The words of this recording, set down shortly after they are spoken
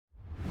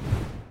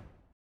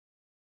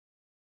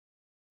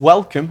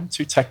Welcome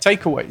to Tech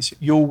Takeaways,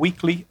 your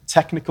weekly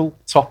technical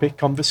topic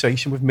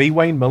conversation with me,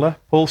 Wayne Miller,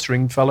 Paul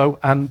Stringfellow,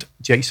 and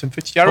Jason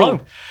Fitzgerald.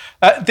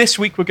 This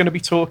week, we're going to be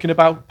talking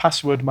about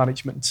password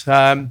management.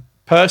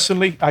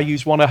 Personally, I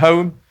use One at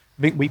Home.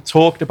 I think we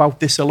talked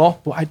about this a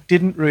lot, but I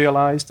didn't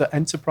realise that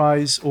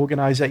enterprise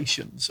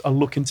organisations are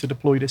looking to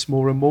deploy this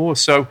more and more.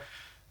 So,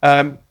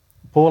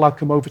 Paul, I'll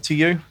come over to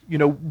you.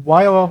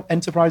 Why are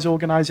enterprise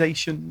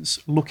organisations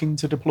looking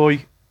to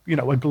deploy,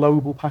 a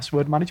global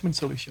password management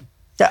solution?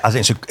 Yeah, I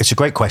think it's a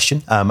great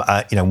question.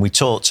 We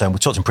talked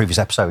in previous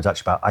episodes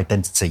actually about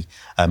identity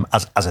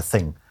as a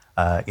thing.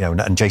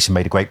 And Jason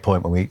made a great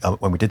point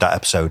when we did that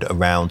episode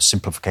around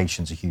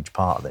simplification is a huge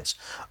part of this.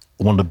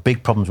 One of the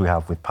big problems we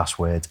have with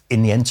passwords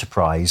in the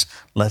enterprise,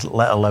 let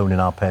alone in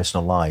our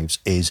personal lives,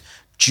 is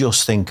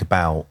just think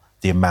about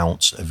the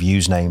amounts of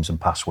usernames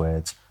and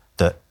passwords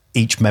that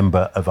each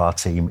member of our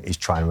team is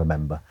trying to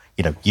remember.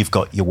 You've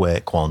got your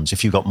work ones.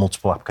 If you've got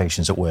multiple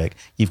applications at work,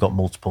 you've got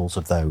multiples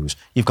of those.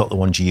 You've got the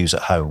ones you use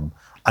at home.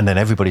 And then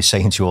everybody's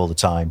saying to you all the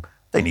time,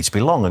 they need to be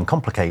long and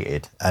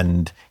complicated.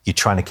 And you're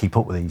trying to keep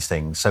up with these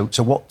things. So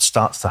what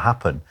starts to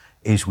happen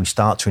is we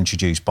start to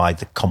introduce, by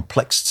the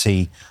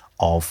complexity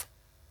of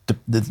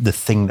the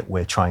thing that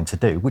we're trying to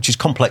do, which is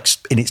complex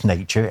in its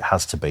nature, it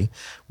has to be,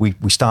 we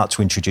start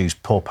to introduce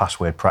poor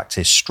password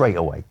practice straight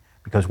away.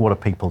 Because what are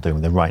people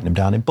doing? They're writing them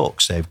down in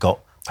books. They've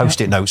got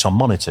Post-it notes on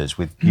monitors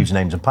with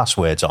usernames and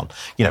passwords on.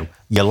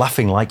 You're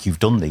laughing like you've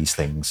done these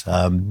things.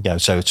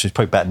 So it's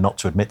probably better not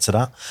to admit to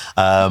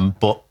that.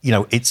 But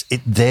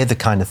they're the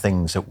kind of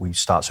things that we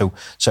start.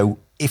 So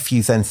if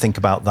you then think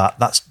about that,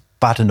 that's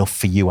bad enough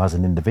for you as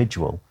an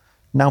individual.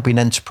 Now being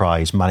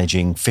enterprise,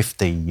 managing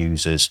 50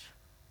 users,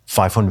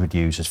 500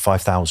 users,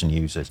 5,000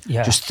 users.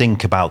 Just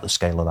think about the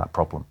scale of that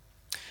problem.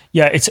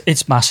 Yeah,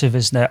 it's massive,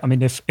 isn't it? I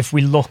mean, if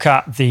we look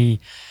at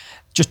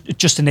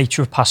just the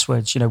nature of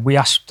passwords, we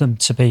ask them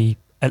to be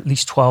at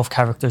least 12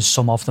 characters.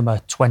 Some of them are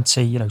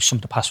 20. Some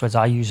of the passwords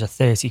I use are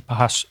 30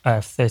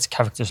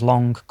 characters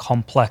long,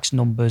 complex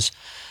numbers.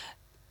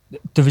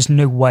 There is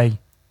no way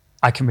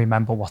I can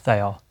remember what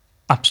they are.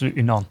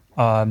 Absolutely none.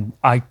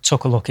 I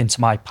took a look into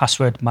my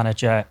password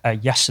manager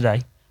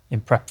yesterday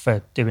in prep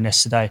for doing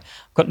this today.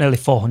 I've got nearly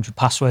 400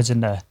 passwords in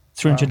there,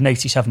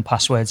 387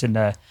 passwords in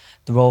there.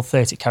 They're all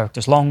 30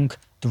 characters long.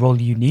 They're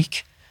all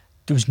unique.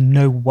 There was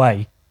no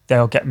way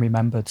they'll get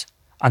remembered,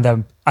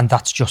 and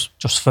that's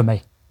just for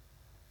me.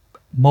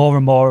 More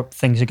and more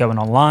things are going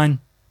online.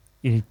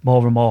 You need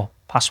more and more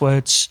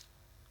passwords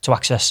to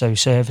access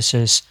those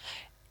services.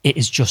 It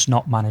is just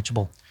not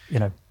manageable,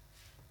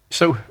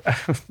 So,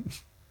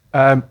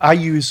 I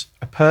use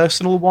a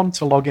personal one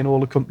to log in all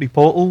the company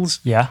portals.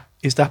 Yeah,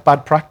 is that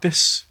bad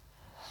practice?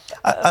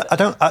 I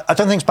don't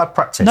think it's bad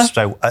practice. No.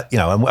 So,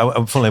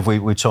 and funnily,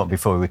 we talked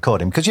before we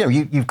recorded, because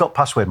you've got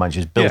password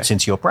managers built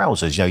into your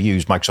browsers. You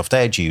use Microsoft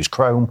Edge, you use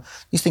Chrome.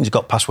 These things have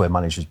got password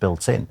managers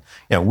built in.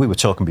 We were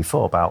talking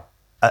before about,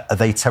 are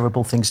they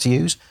terrible things to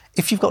use?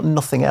 If you've got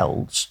nothing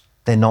else,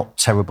 they're not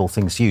terrible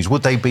things to use.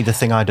 Would they be the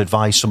thing I'd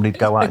advise somebody to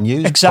go out and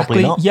use?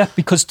 Exactly. Probably not. Yeah,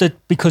 because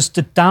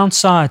the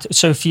downside.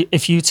 So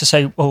if you to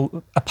say,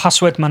 well, a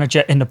password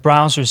manager in the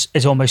browser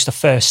is almost the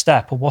first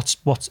step, or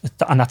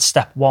and that's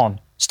step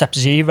one. Step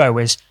zero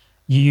is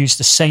you use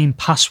the same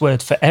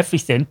password for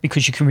everything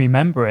because you can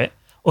remember it,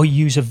 or you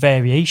use a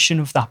variation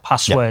of that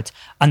password. Yep.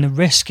 And the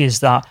risk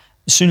is that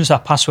as soon as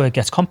that password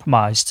gets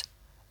compromised,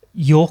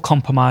 you're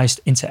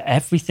compromised into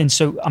everything.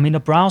 So, I mean, a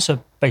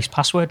browser-based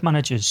password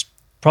manager is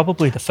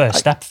probably the first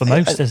step for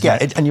most, isn't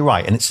it? And you're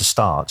right, and it's a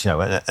start.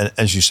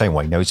 As you're saying,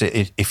 Wayne,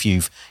 if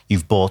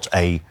you've bought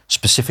a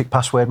specific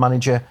password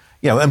manager,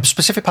 and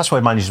specific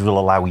password managers will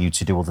allow you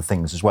to do other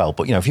things as well.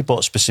 But, if you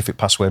bought a specific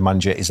password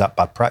manager, is that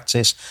bad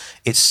practice?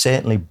 It's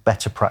certainly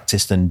better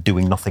practice than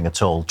doing nothing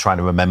at all, trying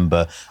to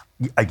remember,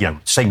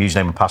 same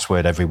username and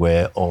password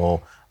everywhere,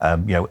 or,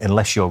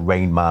 unless you're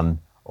Rain Man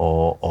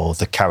or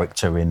the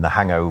character in The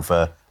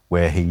Hangover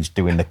where he's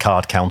doing the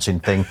card counting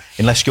thing.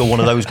 Unless you're one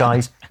of those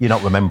guys, you're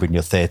not remembering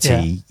your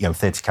 30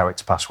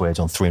 character passwords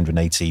on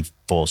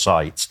 384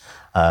 sites.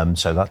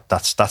 So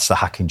that's the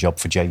hacking job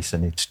for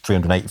Jason. It's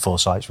 384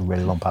 sites with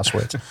really long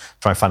passwords.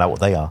 Try and find out what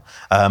they are.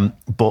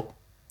 But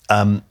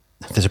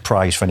there's a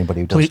prize for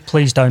anybody who does.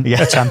 Please don't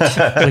attempt.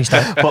 Please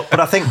don't. But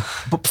I think,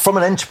 from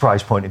an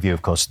enterprise point of view,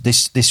 of course,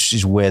 this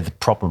is where the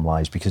problem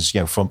lies, because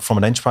from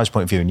an enterprise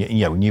point of view,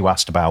 and when you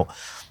asked about,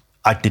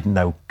 I didn't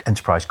know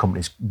enterprise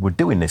companies were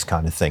doing this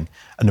kind of thing,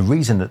 and the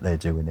reason that they're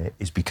doing it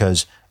is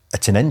because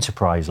at an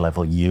enterprise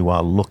level,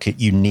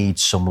 you need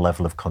some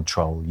level of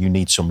control. You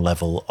need some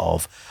level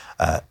of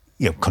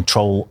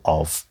control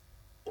of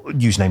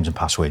usernames and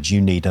passwords. You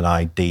need an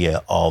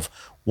idea of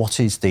what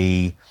is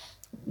the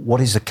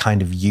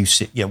kind of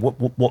use.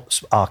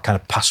 What's our kind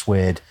of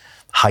password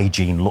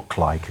hygiene look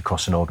like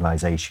across an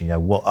organisation?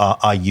 What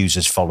are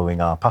users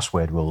following our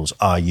password rules?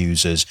 Are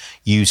users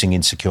using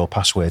insecure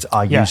passwords?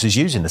 Are users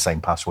using the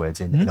same passwords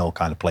in all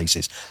kind of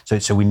places?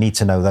 So we need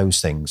to know those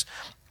things.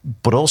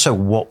 But also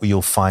what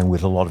you'll find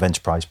with a lot of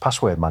enterprise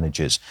password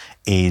managers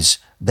is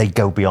they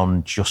go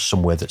beyond just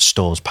somewhere that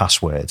stores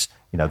passwords.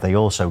 They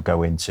also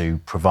go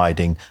into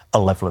providing a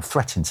level of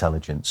threat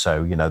intelligence.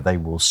 So, they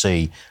will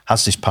see,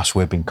 has this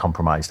password been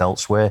compromised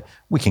elsewhere?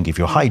 We can give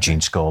you a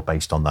hygiene score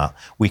based on that.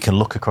 We can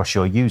look across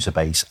your user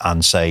base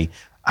and say,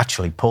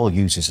 actually, Paul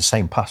uses the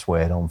same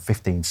password on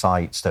 15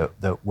 sites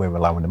that we're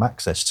allowing him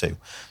access to.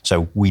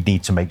 So we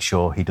need to make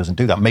sure he doesn't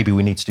do that. Maybe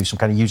we need to do some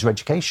kind of user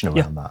education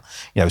around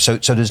that.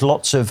 So there's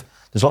lots of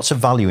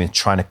value in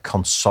trying to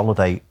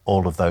consolidate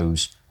all of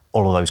those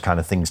kind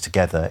of things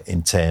together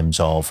in terms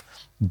of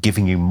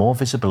giving you more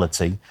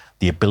visibility,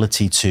 the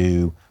ability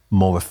to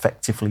more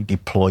effectively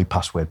deploy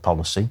password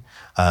policy,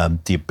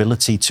 the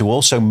ability to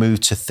also move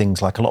to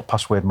things like a lot of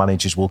password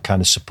managers will kind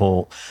of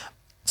support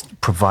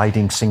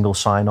providing single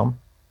sign-on.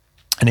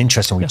 And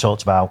interesting, we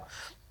talked about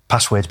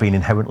passwords being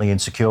inherently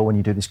insecure when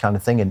you do this kind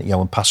of thing, and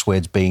and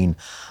passwords being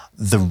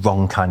the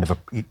wrong kind of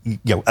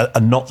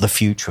are not the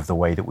future of the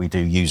way that we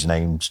do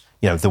usernames,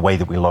 the way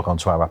that we log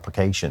onto our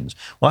applications.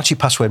 Well, actually,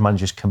 password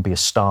managers can be a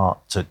start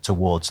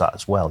towards that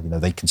as well.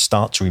 They can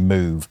start to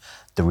remove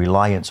the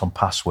reliance on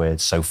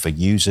passwords. So for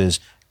users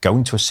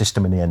going to a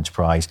system in the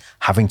enterprise,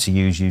 having to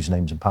use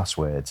usernames and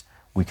passwords,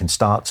 we can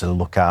start to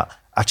look at,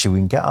 actually,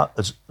 we can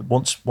get,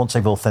 once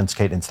they've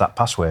authenticated into that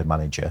password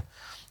manager,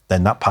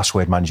 then that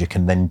password manager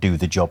can then do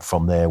the job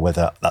from there,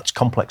 whether that's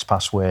complex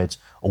passwords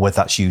or whether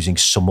that's using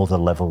some other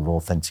level of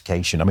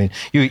authentication. I mean,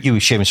 you were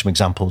sharing some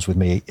examples with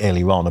me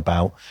earlier on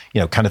about,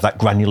 kind of that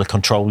granular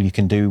control you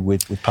can do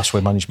with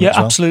password management as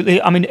well. Yeah,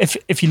 absolutely. I mean,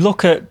 if you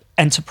look at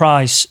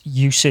enterprise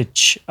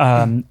usage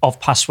of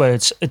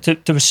passwords, there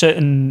are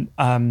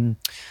certain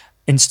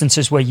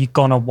instances where you're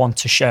going to want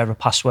to share a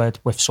password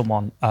with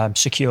someone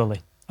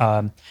securely.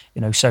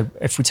 So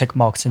if we take a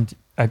marketing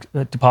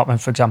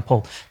department, for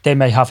example, they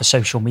may have a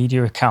social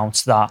media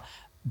account that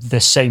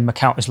the same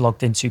account is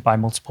logged into by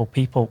multiple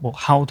people. Well,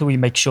 how do we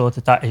make sure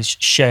that is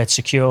shared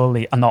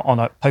securely and not on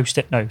a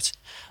post-it note?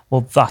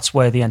 Well, that's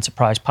where the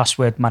enterprise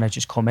password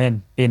managers come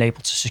in, being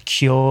able to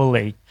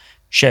securely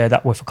share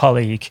that with a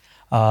colleague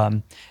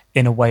in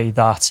a way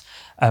that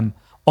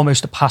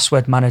almost a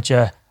password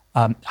manager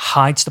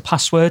hides the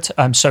password,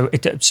 so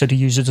the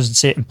user doesn't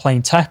see it in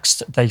plain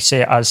text. They see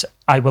it as,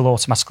 I will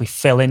automatically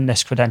fill in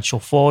this credential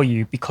for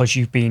you because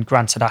you've been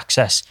granted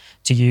access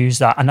to use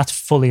that, and that's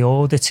fully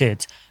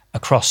audited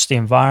across the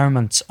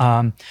environment.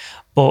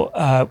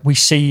 But we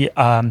see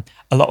a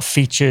lot of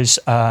features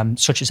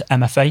such as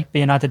MFA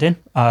being added in.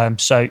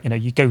 So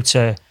you go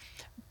to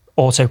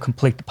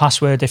auto-complete the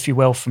password, if you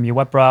will, from your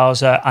web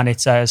browser, and it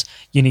says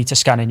you need to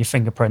scan in your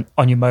fingerprint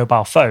on your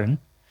mobile phone.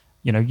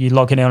 You're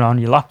logging in on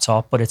your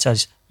laptop, but it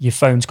says your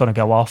phone's going to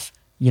go off.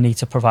 You need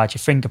to provide your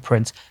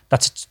fingerprint.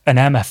 That's an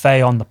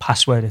MFA on the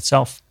password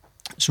itself.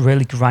 It's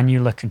really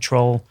granular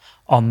control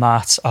on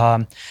that,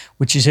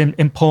 which is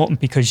important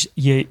because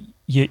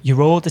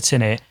you're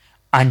auditing it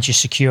and you're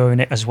securing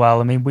it as well.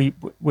 I mean,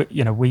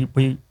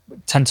 we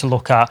tend to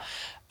look at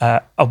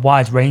a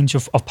wide range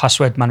of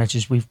password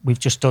managers. We've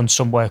just done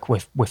some work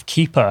with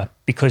Keeper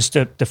because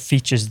the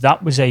features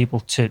that was able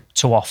to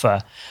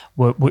offer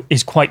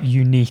is quite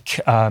unique.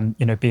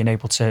 Being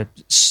able to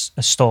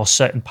store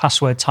certain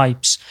password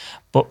types,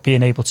 but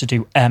being able to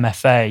do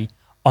MFA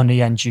on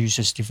the end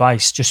user's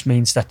device just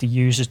means that the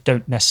users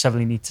don't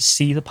necessarily need to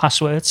see the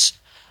passwords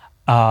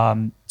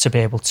to be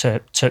able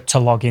to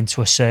log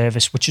into a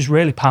service, which is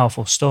really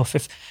powerful stuff.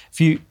 If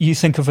you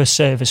think of a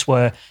service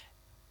where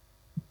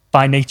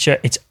by nature,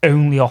 it's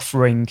only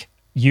offering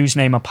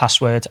username and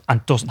password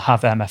and doesn't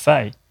have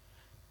MFA.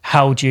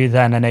 How do you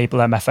then enable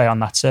MFA on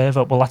that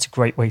server? Well, that's a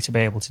great way to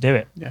be able to do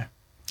it. Yeah.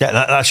 Yeah,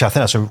 actually, I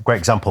think that's a great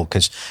example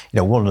because,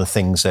 one of the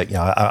things that,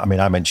 I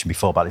mentioned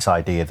before about this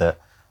idea that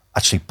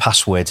actually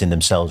passwords in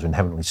themselves are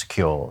inherently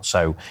secure.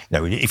 So,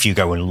 if you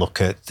go and look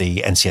at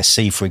the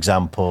NCSC, for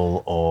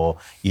example, or,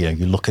 you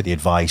look at the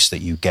advice that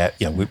you get,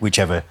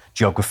 whichever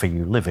geography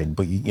you live in,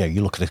 but,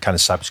 you look at the kind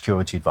of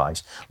cybersecurity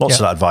advice, lots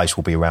of that advice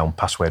will be around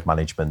password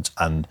management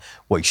and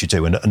what you should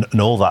do. And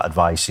all that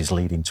advice is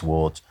leading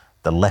towards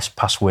the less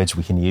passwords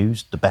we can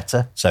use, the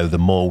better. So the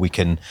more we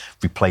can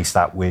replace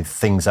that with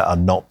things that are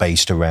not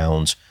based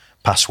around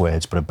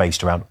passwords, but are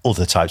based around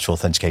other types of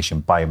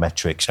authentication,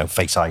 biometrics,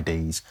 Face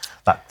IDs,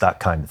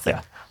 that kind of thing.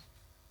 Yeah.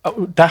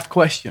 Oh, daft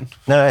question.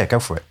 No, yeah, go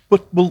for it.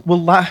 But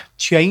will that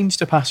change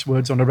the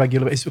passwords on a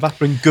regular basis? Will that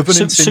bring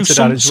governance into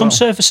that as well? Some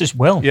services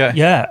will.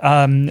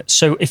 Yeah.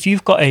 So if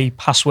you've got a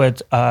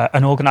password,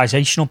 an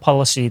organizational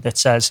policy that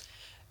says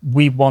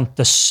we want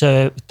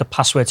the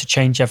password to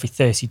change every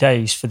 30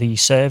 days for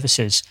these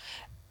services,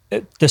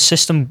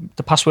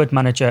 the password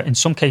manager in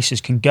some cases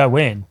can go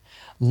in,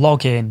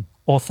 log in,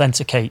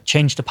 authenticate,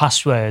 change the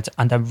password,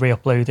 and then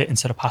re-upload it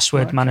into the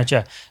password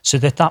manager, so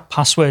that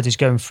password is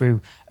going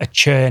through a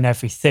churn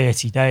every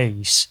 30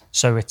 days.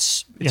 So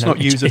it's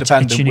not user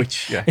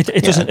dependent.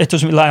 It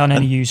doesn't rely on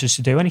any users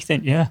to do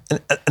anything. Yeah,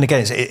 and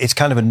again, it's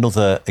kind of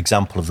another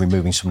example of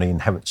removing some of the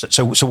inherent.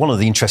 So one of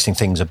the interesting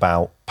things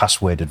about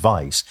password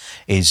advice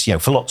is,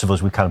 for lots of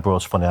us, we kind of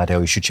brought up on the idea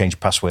we should change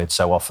passwords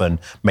so often,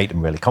 make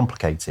them really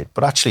complicated.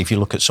 But actually, if you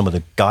look at some of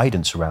the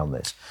guidance around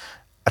this,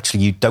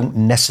 actually, you don't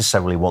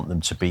necessarily want them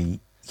to be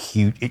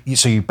huge.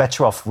 So you're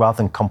better off, rather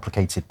than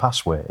complicated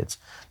passwords,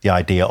 the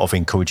idea of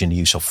encouraging the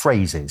use of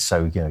phrases.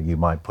 So, you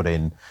might put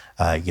in,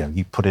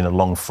 you put in a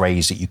long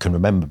phrase that you can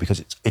remember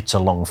because it's a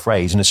long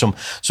phrase. And there's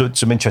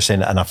some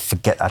interesting, and I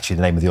forget actually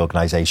the name of the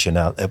organisation.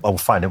 I'll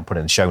find it and put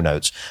it in the show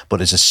notes. But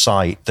there's a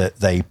site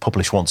that they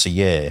publish once a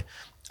year,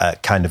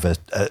 kind of a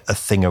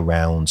thing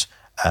around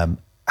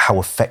how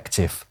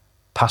effective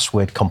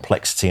password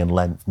complexity and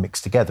length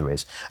mixed together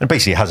is. And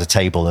basically it has a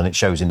table and it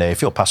shows in there,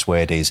 if your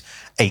password is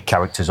 8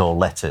 characters or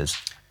letters,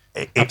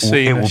 it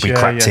will be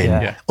cracked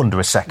in under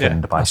a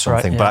second by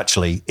something. Right, but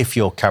actually, if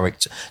your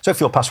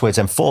password's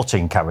then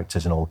 14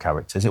 characters and all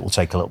characters, it will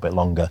take a little bit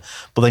longer.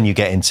 But then you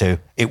get into,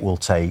 it will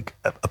take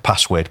a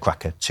password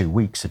cracker 2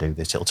 weeks to do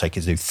this. It'll take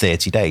it to do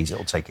 30 days.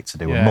 It'll take it to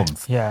do a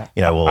month. Yeah.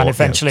 Or, and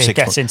eventually it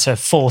gets into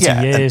 40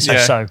 years or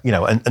so.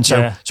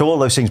 So all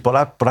those things.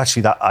 But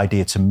actually, that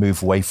idea to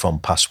move away from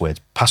password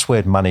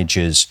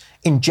managers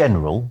in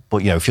general,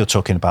 but if you're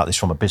talking about this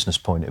from a business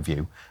point of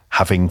view,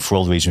 having, for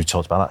all the reasons we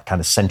talked about, that kind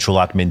of central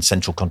admin,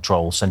 central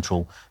control,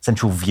 central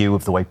view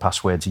of the way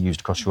passwords are used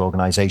across your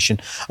organisation.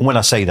 And when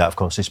I say that, of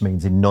course, this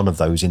means in none of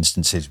those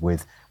instances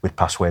with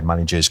password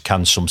managers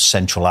can some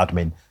central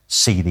admin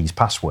see these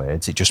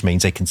passwords. It just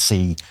means they can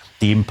see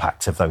the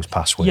impact of those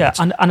passwords. Yeah,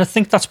 and I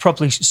think that's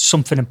probably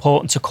something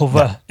important to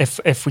cover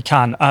if we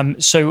can.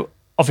 So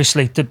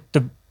obviously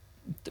the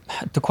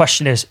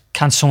question is,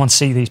 can someone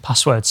see these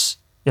passwords?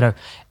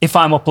 If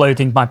I'm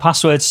uploading my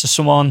passwords to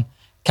someone,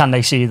 can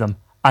they see them?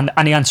 And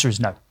the answer is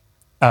no.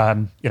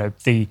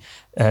 The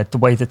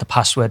way that the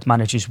password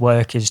managers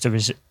work is there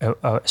is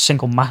a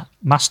single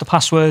master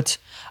password,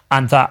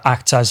 and that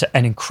acts as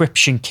an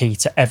encryption key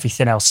to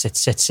everything else that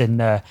sits in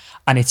there,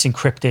 and it's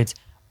encrypted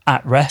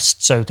at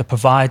rest. So the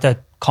provider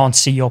can't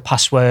see your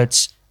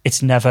passwords.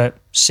 It's never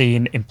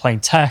seen in plain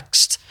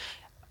text.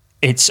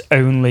 It's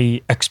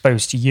only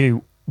exposed to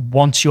you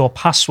once your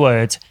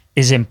password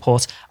is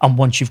input and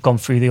once you've gone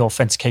through the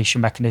authentication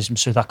mechanism.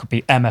 So that could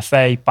be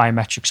MFA,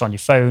 biometrics on your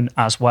phone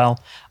as well.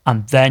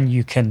 And then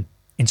you can,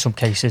 in some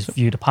cases,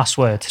 view the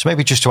password. So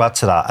maybe just to add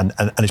to that,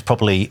 and it's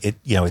probably,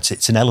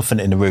 it's an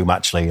elephant in the room,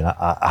 actually, and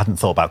I hadn't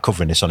thought about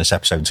covering this on this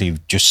episode until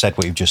you've just said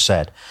what you've just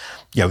said,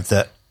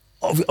 that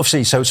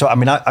obviously, so I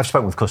mean, I've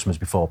spoken with customers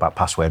before about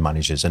password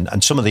managers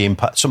and some of the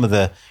impact,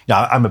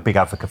 I'm a big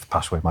advocate for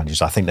password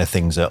managers. I think they're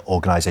things that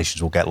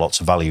organisations will get lots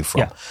of value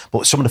from. Yeah.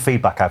 But some of the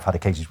feedback I've had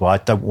occasionally is, well, I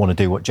don't want to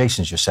do what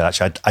Jason's just said.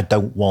 Actually, I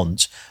don't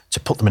want to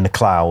put them in the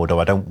cloud, or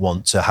I don't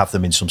want to have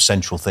them in some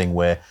central thing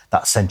where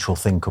that central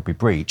thing could be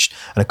breached.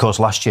 And of course,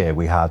 last year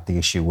we had the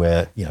issue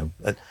where,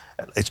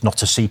 it's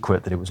not a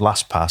secret that it was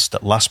LastPass,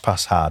 that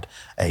LastPass had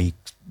a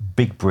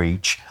big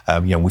breach.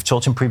 We've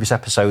talked in previous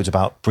episodes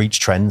about breach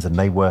trends, and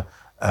they were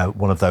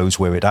one of those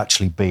where it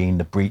actually been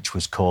the breach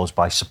was caused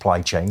by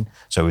supply chain.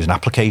 So it was an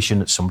application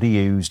that somebody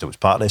used that was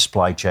part of their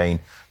supply chain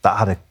that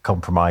had a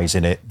compromise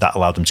in it that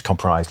allowed them to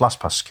compromise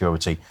LastPass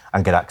security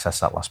and get access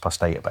to that LastPass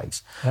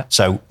database. Yeah.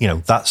 So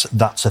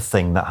that's a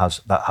thing that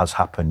has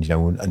happened.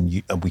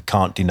 And we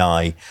can't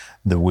deny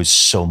there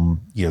was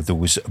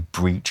a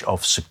breach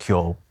of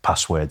secure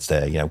passwords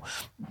there.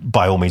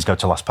 By all means, go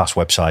to LastPass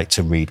website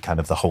to read kind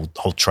of the whole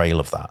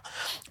trail of that.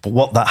 But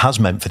what that has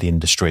meant for the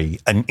industry,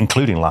 and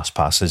including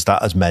LastPass, is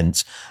that has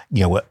meant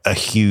a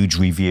huge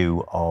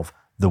review of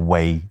the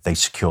way they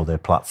secure their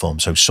platform.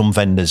 So some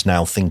vendors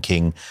now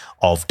thinking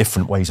of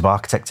different ways of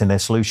architecting their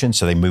solution.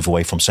 So they move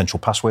away from central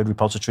password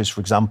repositories,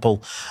 for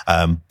example,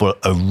 but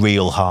a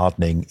real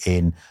hardening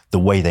in the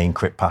way they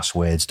encrypt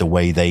passwords, the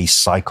way they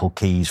cycle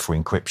keys for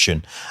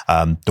encryption,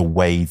 the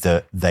way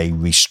that they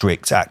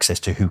restrict access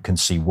to who can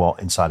see what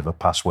inside of a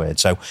password.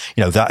 So,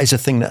 that is a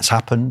thing that's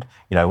happened,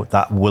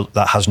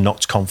 that has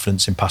knocked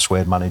confidence in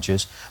password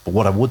managers. But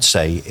what I would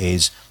say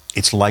is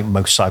it's like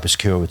most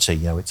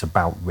cybersecurity, it's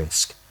about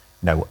risk.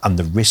 And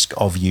the risk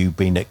of you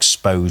being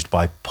exposed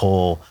by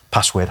poor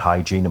password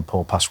hygiene and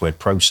poor password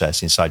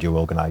process inside your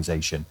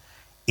organisation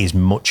is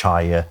much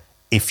higher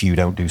if you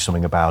don't do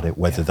something about it,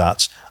 whether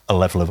that's a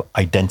level of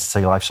identity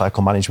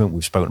lifecycle management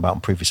we've spoken about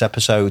in previous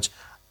episodes,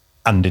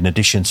 and in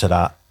addition to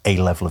that, a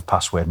level of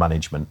password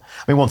management.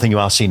 I mean, one thing you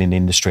are seeing in the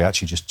industry,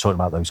 actually just talking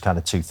about those kind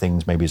of two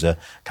things, maybe as a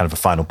kind of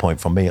a final point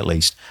from me at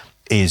least,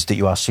 is that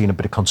you are seeing a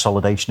bit of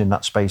consolidation in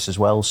that space as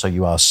well. So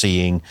you are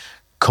seeing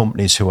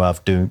companies who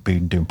have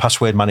been doing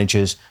password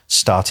managers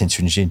starting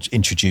to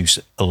introduce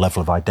a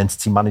level of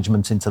identity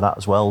management into that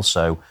as well.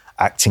 So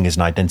acting as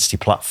an identity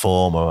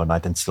platform or an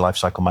identity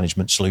lifecycle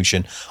management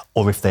solution,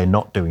 or if they're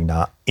not doing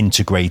that,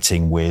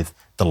 integrating with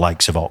the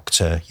likes of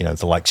Okta,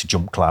 the likes of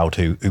JumpCloud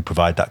who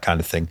provide that kind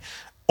of thing.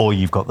 Or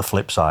you've got the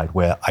flip side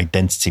where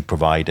identity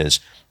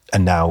providers are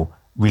now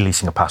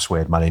releasing a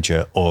password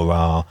manager or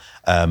are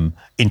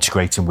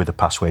integrating with a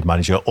password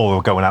manager or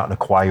are going out and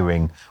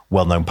acquiring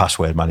well-known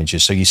password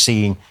managers. So you're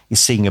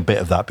seeing a bit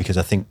of that, because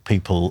I think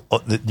people,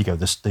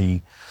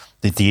 the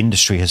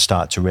industry has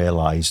started to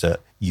realise that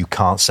you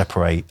can't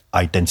separate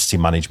identity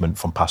management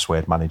from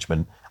password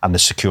management and the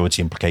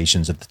security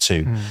implications of the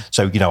two.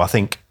 So, I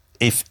think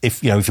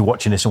if you're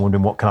watching this and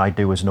wondering what can I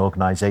do as an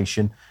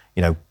organisation,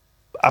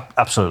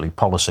 absolutely,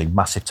 policy,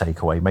 massive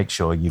takeaway. Make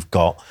sure you've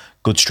got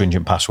good,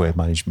 stringent password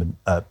management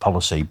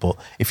policy. But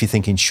if you're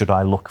thinking, should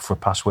I look for a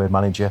password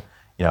manager?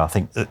 I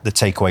think the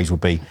takeaways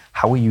would be,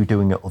 how are you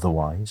doing it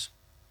otherwise?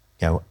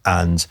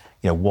 And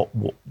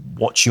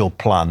what's your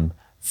plan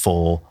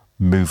for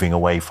moving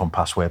away from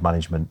password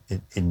management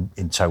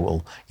in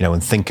total?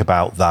 And think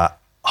about that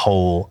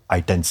whole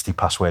identity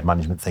password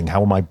management thing.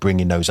 How am I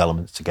bringing those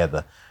elements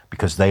together?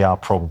 Because they are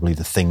probably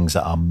the things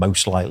that are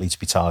most likely to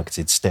be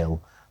targeted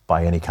still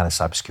by any kind of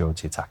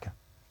cybersecurity attacker.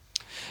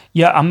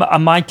 Yeah,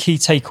 and my key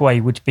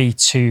takeaway would be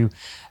to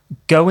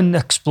go and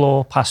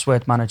explore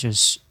password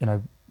managers.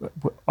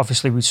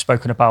 Obviously we've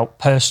spoken about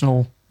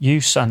personal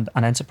use and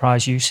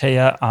enterprise use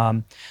here,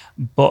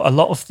 but a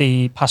lot of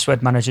the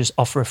password managers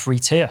offer a free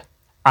tier.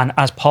 And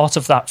as part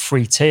of that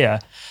free tier,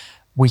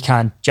 we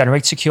can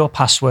generate secure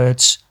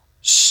passwords,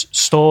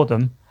 store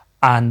them,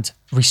 and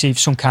receive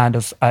some kind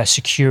of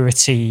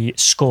security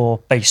score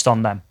based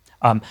on them.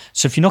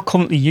 So if you're not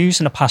currently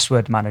using a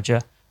password manager,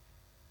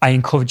 I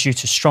encourage you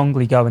to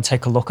strongly go and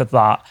take a look at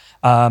that.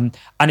 And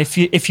if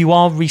you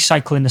are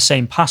recycling the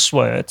same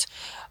password,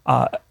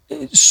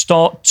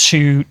 start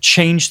to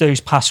change those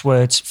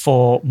passwords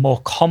for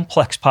more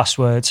complex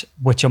passwords,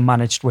 which are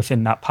managed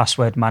within that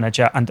password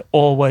manager, and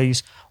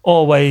always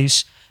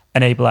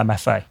enable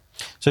MFA.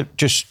 So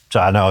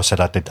I know I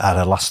said I had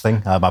a last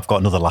thing. I've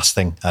got another last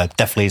thing.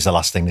 Definitely is the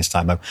last thing this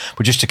time, though.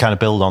 But just to kind of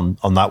build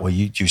on that, where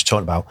you was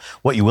talking about,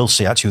 what you will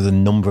see actually with a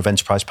number of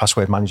enterprise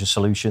password manager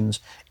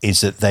solutions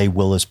is that they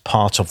will, as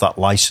part of that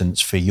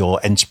license for your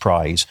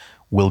enterprise,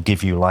 will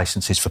give you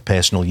licenses for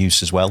personal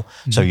use as well.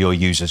 Mm-hmm. So your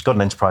user's got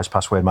an enterprise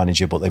password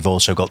manager, but they've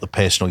also got the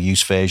personal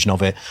use version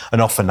of it.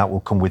 And often that will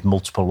come with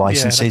multiple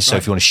licenses. So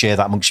if you want to share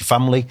that amongst your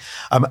family.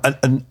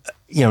 And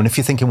if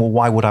you're thinking, well,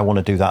 why would I want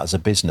to do that as a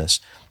business?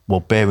 Well,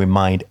 bear in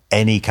mind,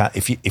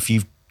 if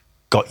you've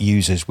got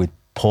users with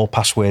poor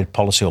password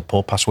policy or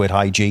poor password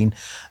hygiene,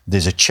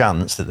 there's a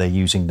chance that they're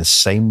using the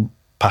same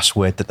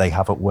password that they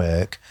have at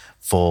work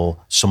for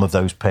some of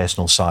those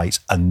personal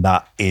sites, and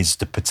that is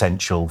the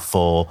potential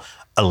for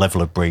a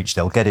level of breach.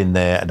 They'll get in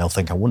there and they'll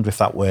think, I wonder if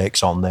that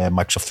works on their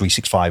Microsoft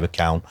 365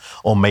 account,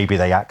 or maybe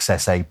they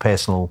access a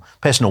personal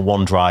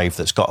OneDrive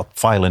that's got a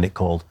file in it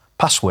called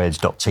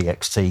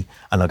passwords.txt,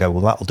 and they'll go,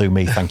 well, that'll do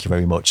me, thank you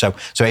very much. So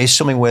it is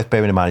something worth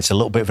bearing in mind. It's a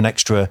little bit of an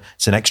extra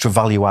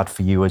value add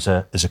for you as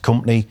a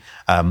company,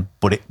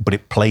 but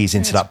it plays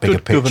into that bigger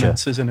picture.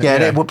 Governance, isn't it?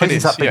 Yeah, it plays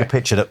into that bigger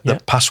picture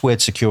that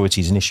password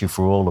security is an issue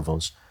for all of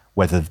us,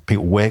 whether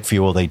people work for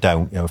you or they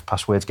don't. If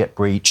passwords get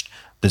breached,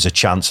 there's a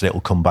chance that it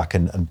will come back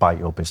and bite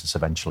your business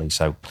eventually.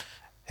 So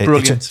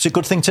it's a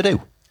good thing to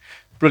do.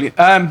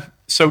 Brilliant.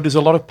 So there's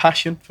a lot of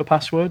passion for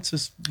passwords,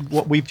 is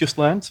what we've just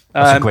learned.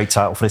 That's a great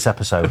title for this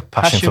episode,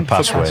 Passion for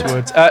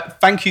Passwords.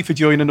 Thank you for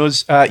joining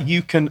us.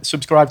 You can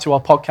subscribe to our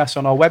podcast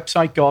on our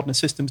website,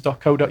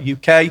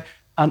 gardnersystems.co.uk,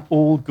 and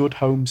all good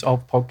homes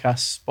of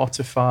podcasts,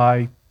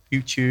 Spotify,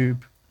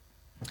 YouTube,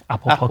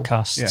 Apple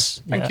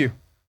Podcasts. Yeah. Thank you.